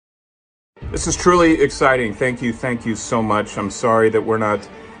This is truly exciting. Thank you so much. I'm sorry that we're not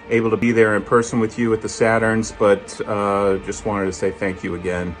able to be there in person with you at the Saturns, but just wanted to say thank you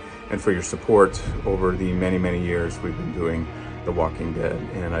again and for your support over the many years we've been doing The Walking Dead.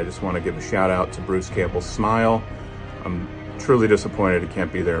 And I just want to give a shout out to Bruce Campbell's smile. I'm truly disappointed I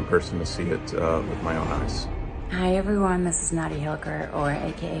can't be there in person to see it with my own eyes. Hi everyone, this is Nadia Hilker, or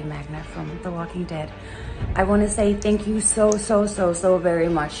aka Magna from The Walking Dead. I want to say thank you so very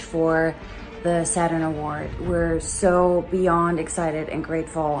much for the Saturn Award. We're so beyond excited and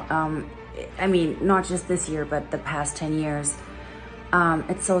grateful. I mean, not just this year, but the past 10 years.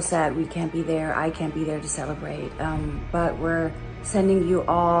 It's so sad we can't be there. I can't be there to celebrate. But we're sending you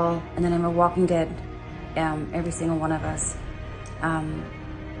all, in the name of Walking Dead, every single one of us,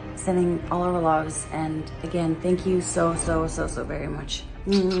 sending all our loves. And again, thank you so very much.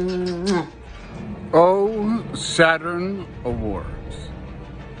 Oh, Saturn Awards.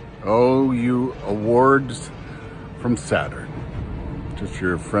 Oh, you awards from Saturn. Just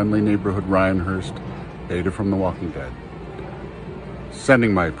your friendly neighborhood Ryan Hurst, Beta from The Walking Dead.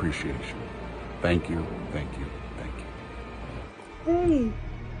 Sending my appreciation. Thank you. Hey,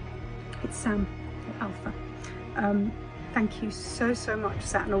 it's Sam at Alpha. Thank you so much,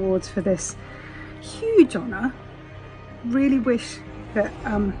 Saturn Awards, for this huge honour. Really wish that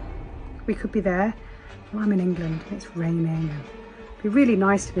we could be there. Well, I'm in England and it's raining, and it'd be really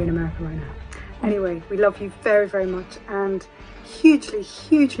nice to be in America right now. Anyway, we love you very much, and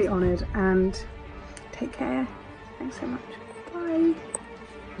hugely honoured, and take care. Thanks so much. Bye.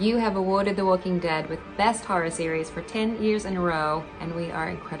 You have awarded The Walking Dead with Best Horror Series for 10 years in a row, and we are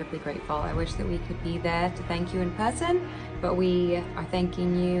incredibly grateful. I wish that we could be there to thank you in person, but we are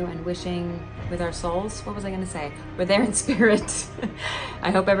thanking you and wishing with our souls. What was I going to say? We're there in spirit.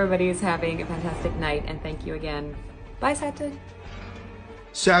 I hope everybody is having a fantastic night, and thank you again. Bye, Saturn.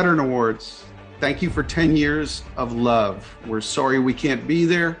 Saturn Awards. Thank you for 10 years of love. We're sorry we can't be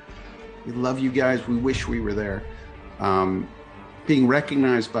there. We love you guys. We wish we were there. Being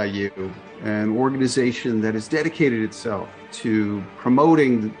recognized by you, an organization that has dedicated itself to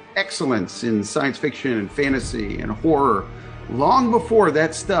promoting excellence in science fiction and fantasy and horror long before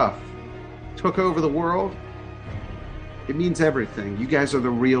that stuff took over the world, it means everything. You guys are the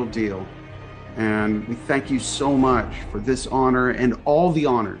real deal. And we thank you so much for this honor and all the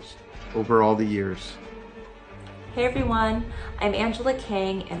honors over all the years. Hey everyone, I'm Angela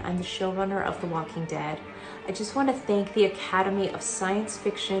Kang and I'm the showrunner of The Walking Dead. I just want to thank the Academy of Science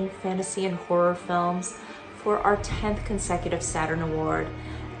Fiction, Fantasy, and Horror Films for our 10th consecutive Saturn Award.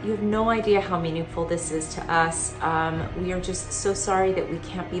 You have no idea how meaningful this is to us. We are just so sorry that we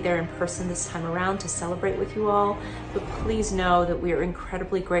can't be there in person this time around to celebrate with you all, but please know that we are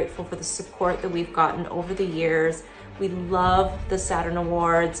incredibly grateful for the support that we've gotten over the years. We love the Saturn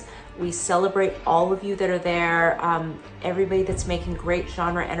Awards. We celebrate all of you that are there, everybody that's making great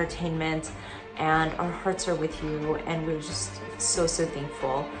genre entertainment, and our hearts are with you, and we're just so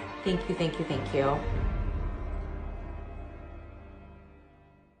thankful. Thank you.